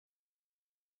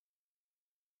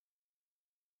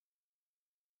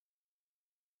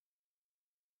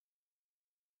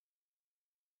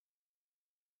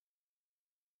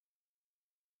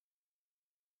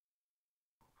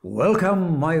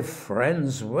Welcome, my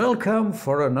friends. Welcome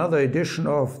for another edition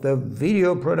of the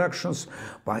video productions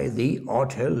by the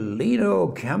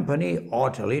Artelino company,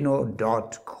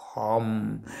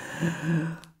 artelino.com.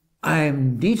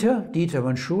 I'm Dieter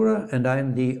Vanschura, and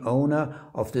I'm the owner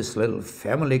of this little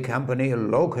family company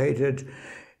located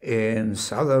in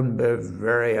southern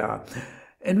Bavaria.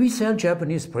 And we sell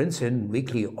Japanese prints in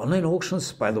weekly online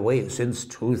auctions, by the way, since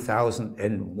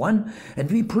 2001.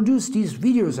 And we produce these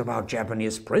videos about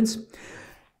Japanese prints.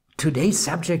 Today's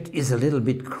subject is a little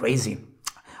bit crazy.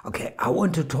 Okay, I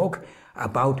want to talk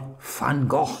about Van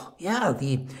Gogh. Yeah,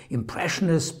 the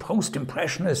Impressionist,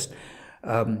 Post-Impressionist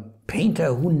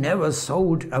painter who never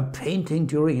sold a painting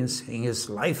during his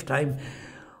lifetime,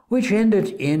 which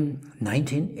ended in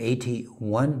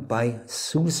 1981 by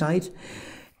suicide.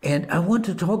 And I want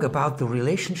to talk about the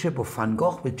relationship of Van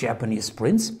Gogh with Japanese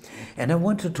prints, and I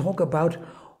want to talk about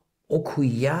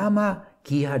Okuyama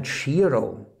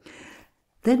Gihachiro.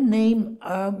 That name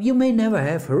you may never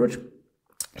have heard.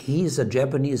 He's a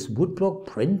Japanese woodblock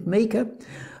printmaker,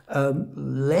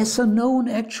 lesser known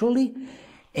actually,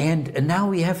 and now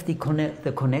we have the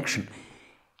connection.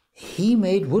 He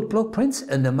made woodblock prints,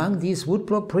 and among these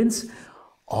woodblock prints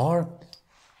are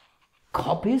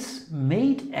copies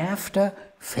made after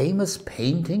famous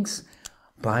paintings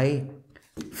by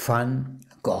Van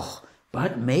Gogh,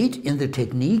 but made in the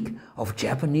technique of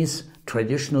Japanese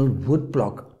traditional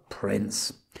woodblock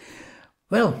prints.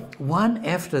 Well, one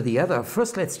after the other.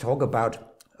 First, let's talk about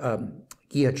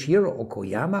Gihachiro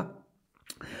Okuyama.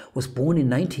 Was born in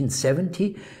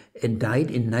 1970 and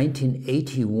died in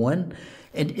 1981.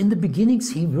 And in the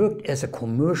beginnings, he worked as a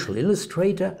commercial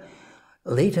illustrator.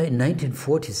 Later, in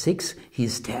 1946, he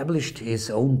established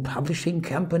his own publishing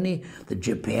company, the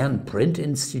Japan Print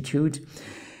Institute.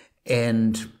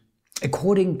 And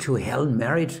according to Helen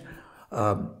Merritt,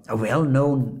 a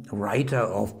well-known writer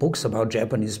of books about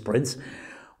Japanese prints,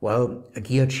 well,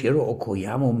 Gihachiro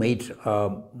Okuyama made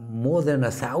more than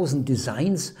 1,000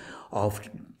 designs of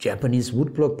Japanese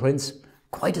woodblock prints.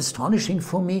 Quite astonishing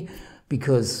for me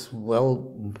because,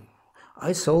 well,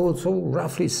 I sold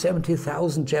roughly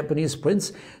 70,000 Japanese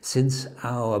prints since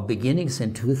our beginnings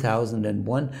in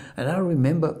 2001, and I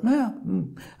remember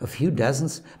a few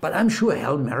dozens, but I'm sure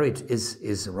Helen Merritt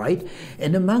is right.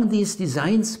 And among these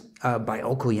designs by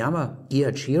Okuyama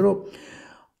Gihachiro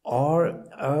are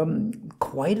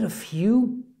quite a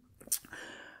few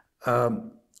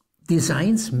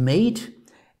designs made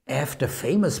after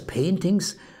famous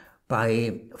paintings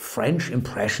by French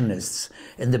Impressionists,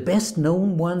 and the best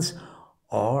known ones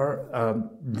are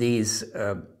these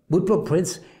woodblock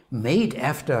prints made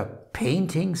after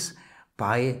paintings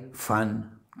by Van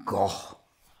Gogh.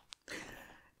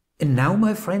 And now,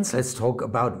 my friends, let's talk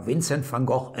about Vincent van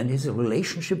Gogh and his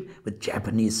relationship with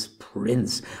Japanese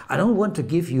prints. I don't want to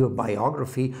give you a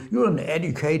biography. You're an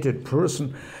educated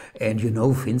person, and you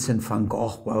know Vincent van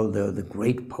Gogh, well, the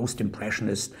great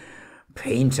post-impressionist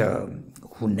painter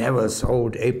who never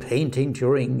sold a painting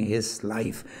during his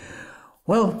life.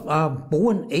 Well,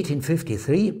 born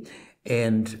 1853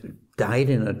 and died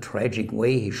in a tragic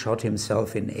way. He shot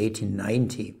himself in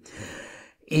 1890.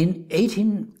 In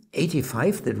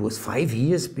 1885, that was 5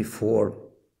 years before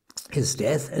his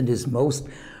death and his most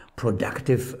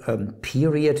productive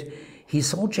period, he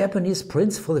saw Japanese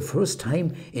prints for the first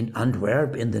time in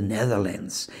Antwerp in the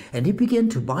Netherlands, and he began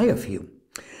to buy a few.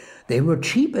 They were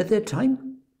cheap at that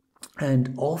time,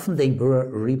 and often they were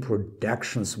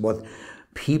reproductions, what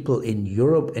people in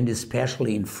Europe and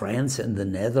especially in France and the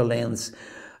Netherlands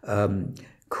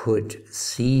could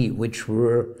see, which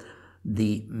were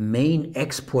the main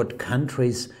export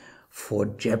countries for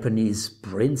Japanese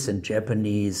prints and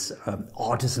Japanese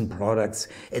artisan products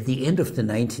at the end of the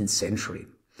 19th century.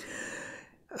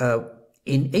 In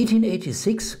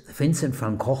 1886, Vincent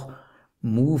van Gogh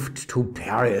moved to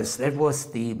Paris. That was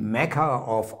the mecca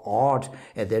of art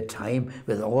at that time,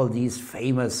 with all these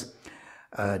famous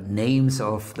names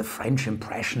of the French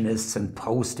Impressionists and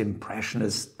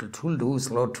Post-Impressionists,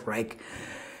 Toulouse-Lautrec,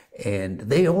 and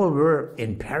they all were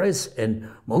in Paris, and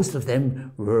most of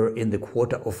them were in the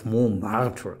quarter of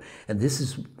Montmartre. And this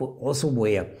is also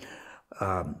where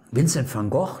Vincent van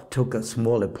Gogh took a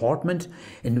small apartment,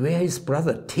 and where his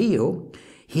brother Theo,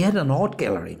 he had an art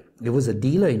gallery. He was a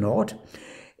dealer in art,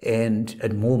 and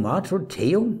at Montmartre,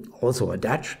 Theo, also a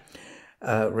Dutch,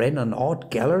 ran an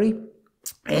art gallery.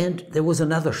 And there was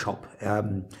another shop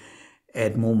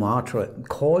at Montmartre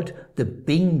called the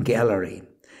Bing Gallery.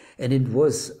 And it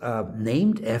was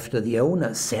named after the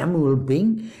owner, Samuel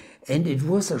Bing. And it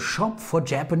was a shop for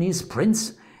Japanese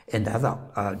prints and other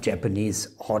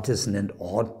Japanese artisan and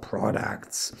art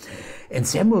products. And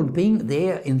Samuel Bing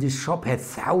there in this shop had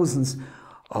thousands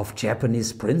of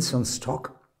Japanese prints on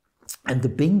stock. And the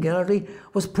Bing Gallery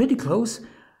was pretty close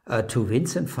to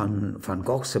Vincent van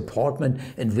Gogh's apartment,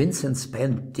 and Vincent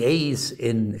spent days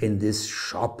in this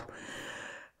shop.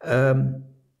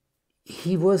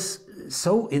 He was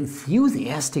so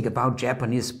enthusiastic about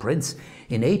Japanese prints.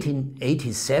 In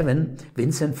 1887,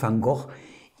 Vincent van Gogh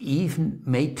even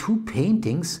made 2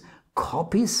 paintings,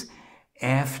 copies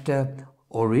after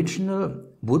original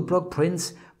woodblock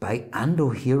prints by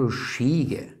Ando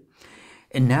Hiroshige.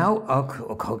 And now,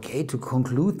 okay, to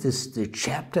conclude the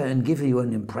chapter and give you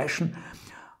an impression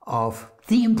of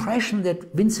the impression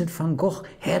that Vincent van Gogh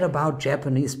had about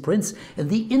Japanese prints and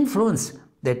the influence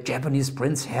that Japanese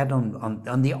prints had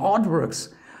on the artworks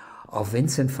of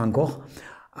Vincent van Gogh,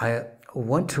 I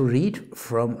want to read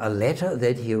from a letter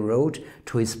that he wrote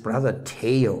to his brother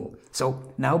Theo.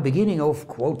 So now, beginning of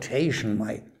quotation,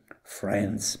 my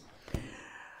friends.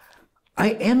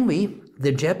 I envy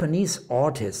the Japanese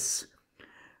artists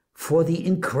for the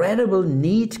incredible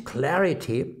neat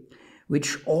clarity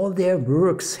which all their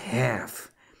works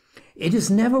have. It is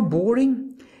never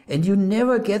boring, and you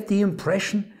never get the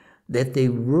impression that they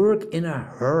work in a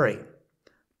hurry.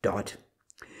 Dot.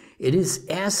 It is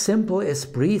as simple as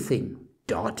breathing.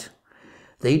 Dot.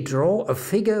 They draw a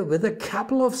figure with a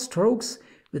couple of strokes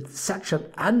with such an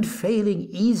unfailing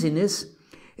easiness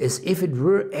as if it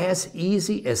were as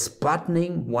easy as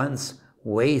buttoning one's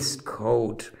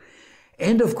waistcoat.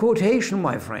 End of quotation,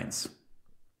 my friends.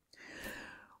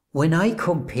 When I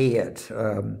compared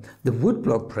the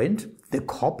woodblock print, the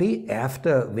copy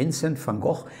after Vincent van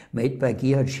Gogh made by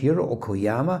Gihachiro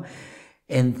Okoyama,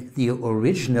 and the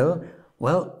original,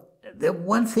 well, the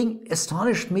one thing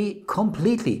astonished me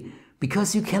completely,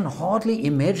 because you can hardly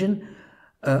imagine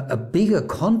a bigger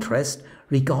contrast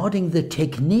regarding the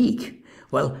technique.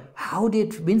 Well, how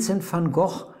did Vincent van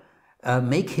Gogh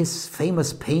make his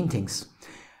famous paintings?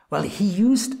 Well, he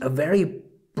used a very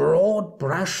broad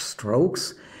brush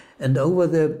strokes, and over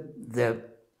the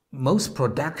most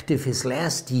productive his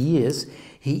last years,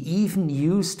 he even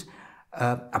used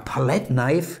a palette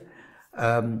knife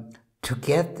to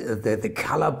get the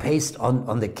color paste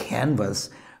on the canvas,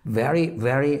 very,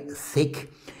 very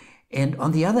thick. And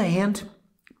on the other hand,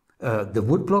 the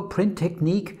woodblock print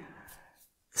technique,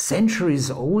 centuries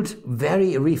old,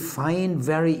 very refined,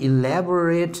 very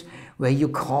elaborate, where you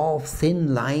carve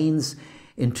thin lines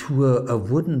into a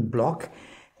wooden block.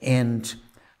 And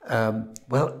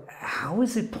well, how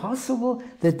is it possible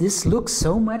that this looks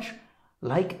so much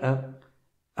like a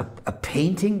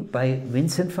painting by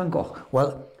Vincent van Gogh?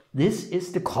 Well, this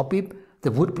is the copy,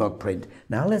 the woodblock print.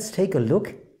 Now let's take a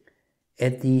look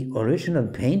at the original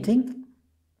painting.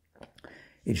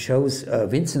 It shows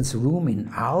Vincent's room in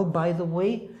Arles, by the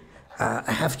way.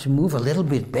 I have to move a little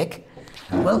bit back.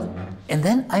 Well, and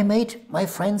then I made, my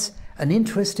friends, an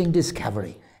interesting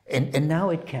discovery. And now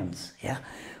it comes. Yeah,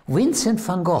 Vincent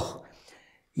van Gogh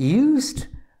used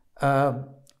a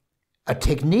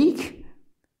technique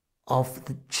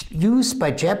used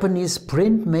by Japanese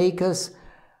printmakers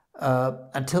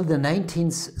until the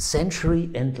 19th century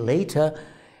and later.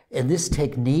 And this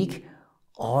technique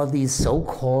are these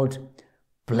so-called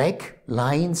black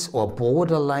lines or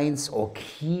border lines or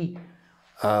key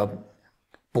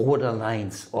border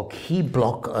lines or key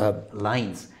block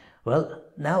lines. Well,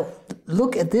 now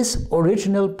look at this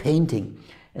original painting,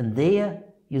 and there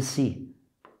you see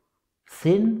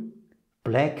thin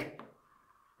black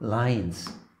lines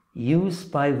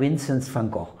used by Vincent van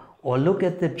Gogh. Or look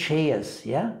at the chairs,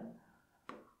 yeah?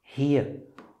 Here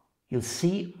you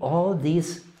see all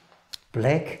these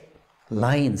black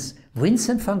lines.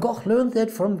 Vincent van Gogh learned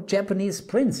that from Japanese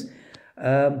prints.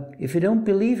 If you don't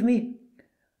believe me,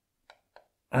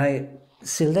 I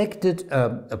selected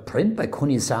a print by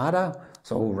Konisada,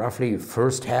 so roughly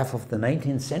first half of the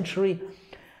 19th century,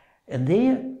 and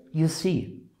there you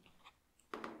see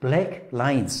black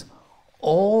lines.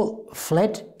 All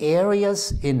flat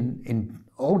areas in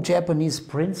all Japanese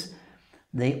prints,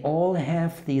 they all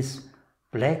have these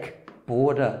black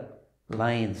border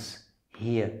lines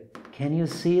here. Can you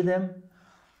see them?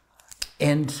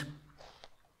 And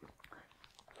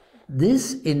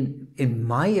this, in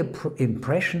my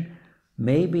impression,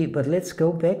 maybe, but let's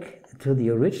go back to the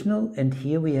original, and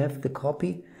here we have the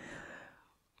copy.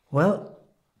 Well,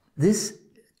 this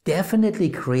definitely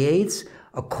creates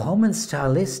a common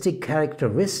stylistic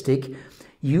characteristic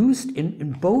used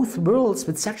in both worlds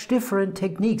with such different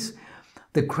techniques.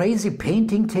 The crazy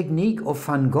painting technique of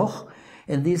Van Gogh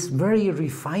and this very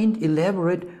refined,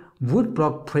 elaborate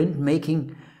woodblock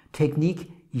printmaking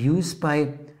technique used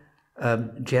by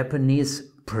Japanese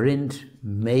print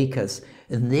makers,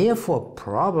 and therefore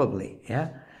probably,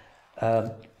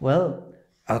 well,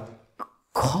 a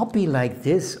copy like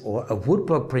this or a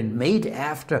woodblock print made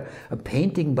after a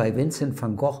painting by Vincent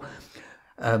van Gogh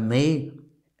may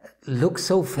look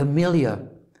so familiar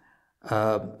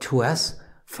to us,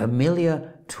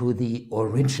 familiar to the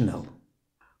original.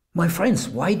 My friends,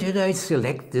 why did I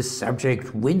select this subject,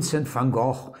 Vincent van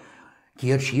Gogh,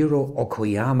 Gyoichiro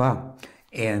Okoyama,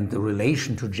 and the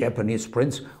relation to Japanese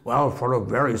prints? Well, for a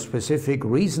very specific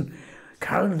reason.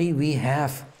 Currently we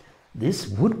have this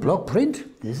woodblock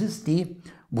print. This is the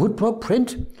woodblock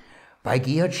print by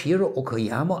Gyoichiro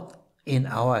Okoyama in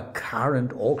our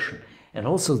current auction. And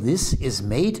also this is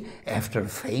made after a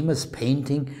famous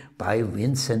painting by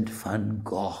Vincent van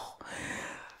Gogh.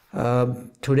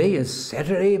 Today is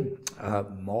Saturday,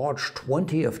 March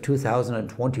 20 of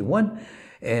 2021,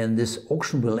 and this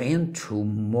auction will end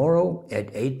tomorrow at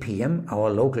 8 p.m. our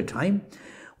local time,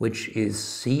 which is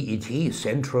CET,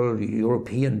 Central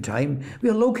European Time. We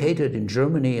are located in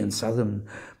Germany and southern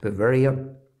Bavaria,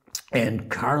 and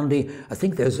currently I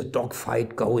think there's a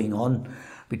dogfight going on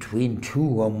between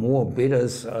two or more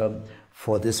bidders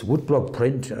for this woodblock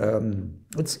print.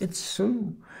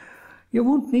 You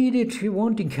won't need it, you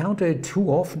won't encounter it too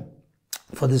often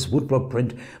for this woodblock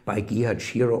print by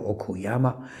Gyoichiro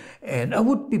Okoyama. And I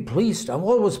would be pleased, I'm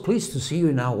always pleased to see you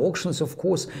in our auctions, of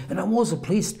course, and I'm also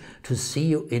pleased to see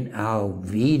you in our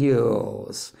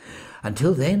videos.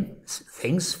 Until then,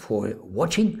 thanks for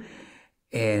watching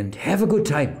and have a good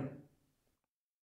time.